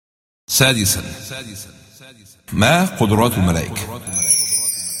سادسا، ما قدرات الملائكة؟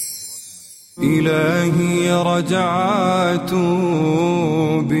 إلهي رجعت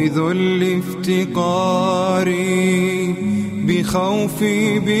بذل افتقاري،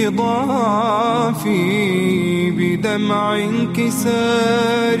 بخوفي بضعفي، بدمع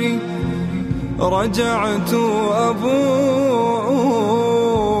انكساري. رجعت أبوء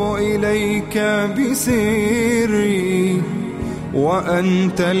إليك بسري،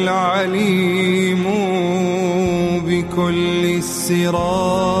 وأنت العليم بكل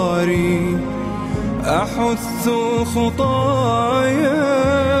السرار. أحث خطايا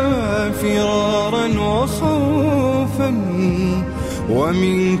فرارا وخوفا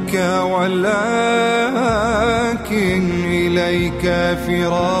ومنك، ولكن إليك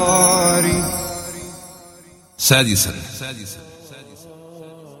فراري. سادسا،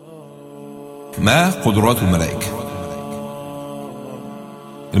 ما قدرات الملائكة؟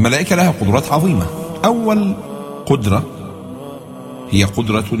 الملائكة لها قدرات عظيمة. أول قدرة هي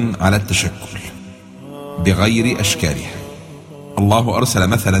قدرة على التشكل بغير أشكالها. الله أرسل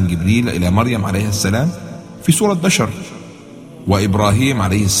مثلا جبريل إلى مريم عليه السلام في صورة بشر، وإبراهيم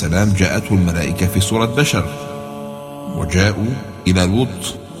عليه السلام جاءته الملائكة في صورة بشر، وجاءوا إلى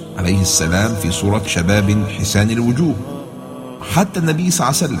لوط عليه السلام في صورة شباب حسان الوجوه. حتى النبي صلى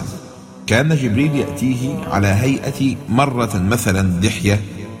الله عليه وسلم كان جبريل يأتيه على هيئة مرة مثلا دحية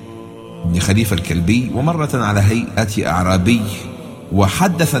بن خليفة الكلبي، ومرة على هيئة أعرابي.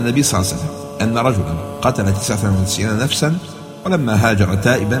 وحدث النبي صلى الله عليه وسلم أن رجلا قتل 99 نفسا، ولما هاجر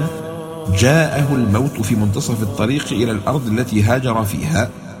تائبا جاءه الموت في منتصف الطريق إلى الأرض التي هاجر فيها،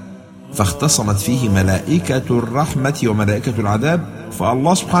 فاختصمت فيه ملائكة الرحمة وملائكة العذاب،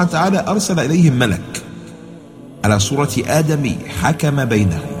 فالله سبحانه وتعالى أرسل إليهم ملك على صورة آدمي حكم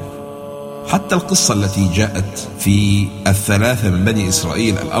بينهم. حتى القصة التي جاءت في الثلاثة من بني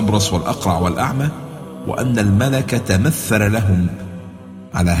إسرائيل، الأبرص والأقرع والأعمى، وأن الملك تمثل لهم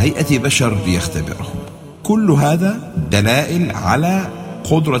على هيئة بشر ليختبرهم. كل هذا دلائل على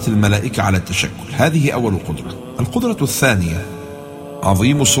قدرة الملائكة على التشكل. هذه أول قدرة. القدرة الثانية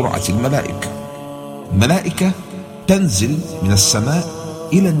عظيم سرعة الملائكة. الملائكة تنزل من السماء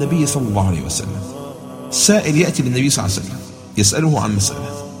إلى النبي صلى الله عليه وسلم. سائل يأتي للنبي صلى الله عليه وسلم يسأله عن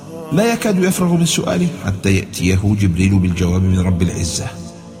مسألة، لا يكاد يفرغ من سؤاله حتى يأتيه جبريل بالجواب من رب العزة.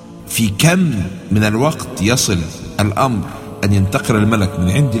 في كم من الوقت يصل الأمر أن ينتقل الملك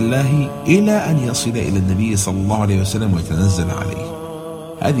من عند الله إلى أن يصل إلى النبي صلى الله عليه وسلم ويتنزل عليه.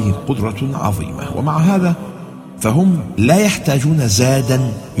 هذه قدرة عظيمة. ومع هذا فهم لا يحتاجون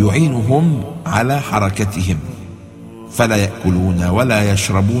زادا يعينهم على حركتهم، فلا يأكلون ولا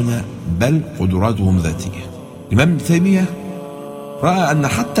يشربون، بل قدراتهم ذاتية. الإمام ابن تيمية رأى أن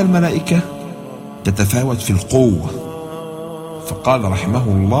حتى الملائكة تتفاوت في القوة، فقال رحمه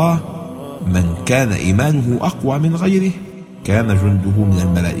الله: من كان إيمانه أقوى من غيره كان جنده من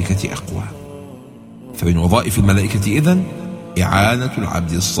الملائكة أقوى. فمن وظائف الملائكة إذن إعانة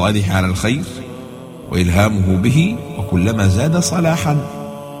العبد الصالح على الخير وإلهامه به، وكلما زاد صلاحا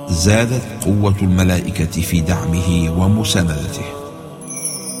زادت قوة الملائكة في دعمه ومساندته.